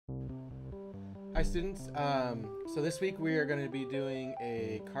Hi students, so this week we are going to be doing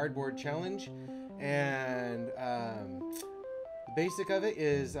a cardboard challenge, and the basic of it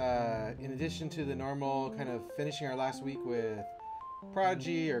is in addition to the normal kind of finishing our last week with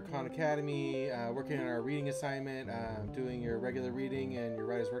Prodigy or Khan Academy, working on our reading assignment, doing your regular reading and your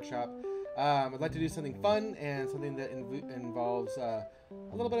writer's workshop, I'd like to do something fun and something that involves a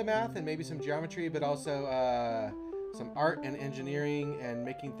little bit of math and maybe some geometry, but also some art and engineering and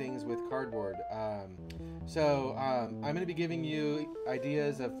making things with cardboard. I'm going to be giving you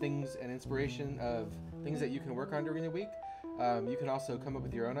ideas of things and inspiration of things that you can work on during the week. You can also come up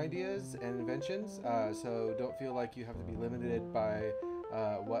with your own ideas and inventions, so don't feel like you have to be limited by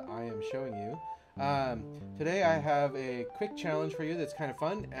what I am showing you. Today I have a quick challenge for you that's kind of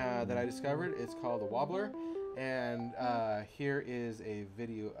fun that I discovered. It's called a wobbler, and here is a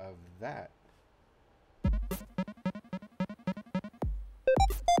video of that.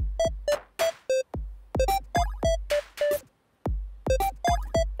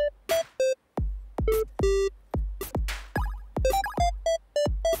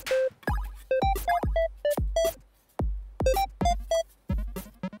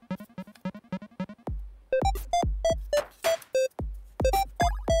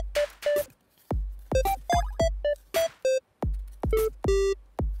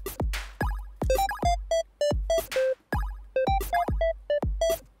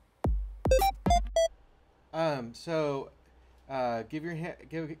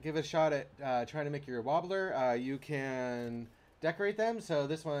 Give a shot at trying to make your wobbler. You can decorate them. So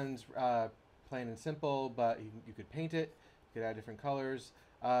this one's plain and simple, but you could paint it. You could add different colors.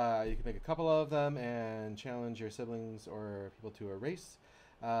 You could make a couple of them and challenge your siblings or people to a race.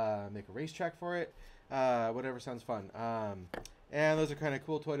 Make a racetrack for it. Whatever sounds fun. And those are kind of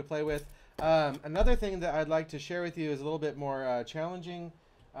cool toy to play with. Another thing that I'd like to share with you is a little bit more challenging.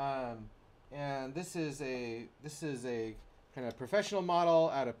 And this is a kind of professional model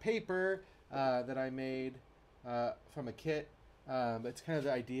out of paper that I made from a kit. It's kind of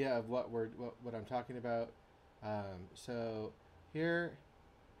the idea of what I'm talking about. So here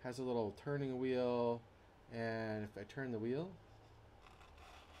has a little turning wheel, and if I turn the wheel,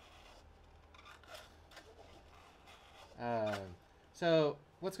 so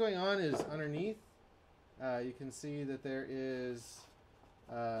what's going on is underneath you can see that there is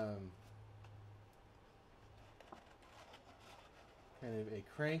kind of a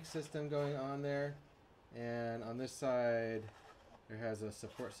crank system going on there, and on this side there has a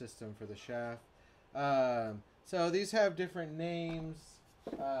support system for the shaft. So these have different names.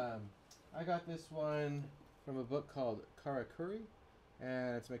 I got this one from a book called Karakuri,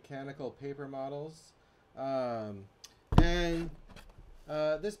 and it's mechanical paper models.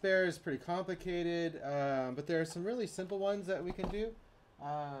 This bear is pretty complicated, but there are some really simple ones that we can do.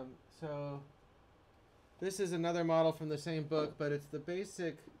 So this is another model from the same book, but it's the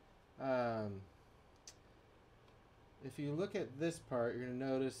basic. If you look at this part, you're going to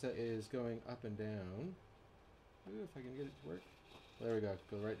notice that it is going up and down. Ooh, if I can get it to work. Well, there we go.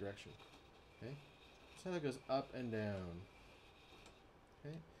 Go the right direction. Okay. So that goes up and down.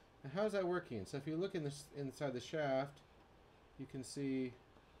 Okay. Now, how's that working? So if you look inside the shaft, you can see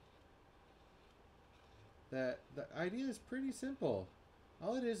that the idea is pretty simple.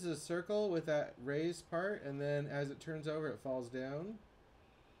 All it is a circle with that raised part, and then as it turns over, it falls down.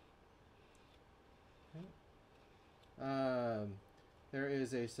 Okay. There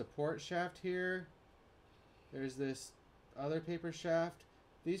is a support shaft here. There's this other paper shaft.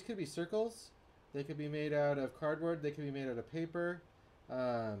 These could be circles. They could be made out of cardboard. They could be made out of paper.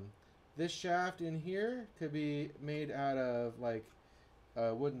 This shaft in here could be made out of like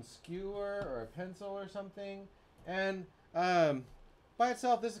a wooden skewer or a pencil or something. And by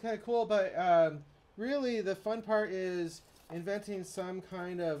itself, this is kind of cool, but really the fun part is inventing some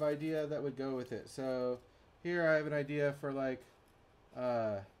kind of idea that would go with it. So here I have an idea for like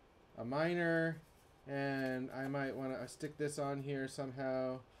a miner, and I might want to stick this on here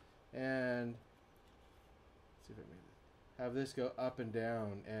somehow, and see if I can have this go up and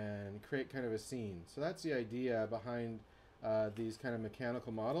down and create kind of a scene. So that's the idea behind these kind of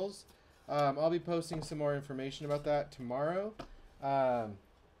mechanical models. I'll be posting some more information about that tomorrow.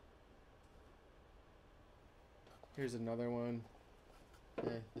 Here's another one.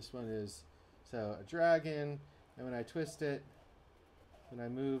 Okay, this one is a dragon, and when I twist it, when I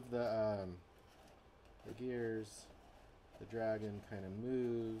move the gears, the dragon kind of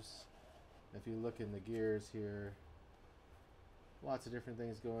moves. If you look in the gears here, lots of different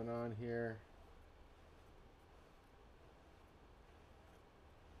things going on here.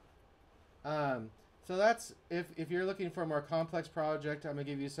 So that's if you're looking for a more complex project, I'm gonna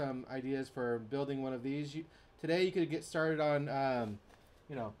give you some ideas for building one of these. Today you could get started on,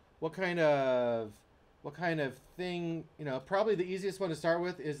 you know, what kind of thing. You know, probably the easiest one to start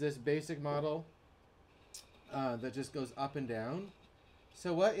with is this basic model that just goes up and down.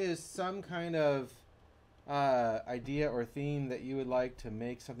 So what is some kind of idea or theme that you would like to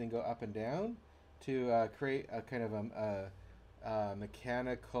make something go up and down to create a kind of a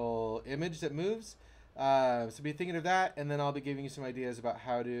mechanical image that moves? So be thinking of that, and then I'll be giving you some ideas about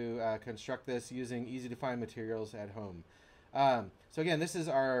how to construct this using easy to find materials at home. So again, this is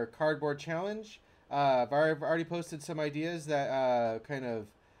our cardboard challenge. I've already posted some ideas that kind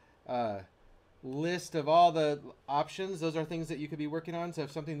of list of all the options. Those are things that you could be working on. So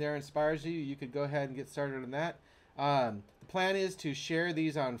if something there inspires you, you could go ahead and get started on that. The plan is to share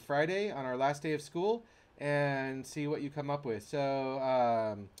these on Friday, on our last day of school, and see what you come up with.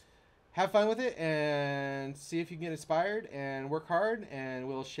 So have fun with it and see if you can get inspired and work hard, and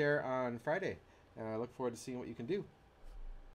we'll share on Friday. And I look forward to seeing what you can do.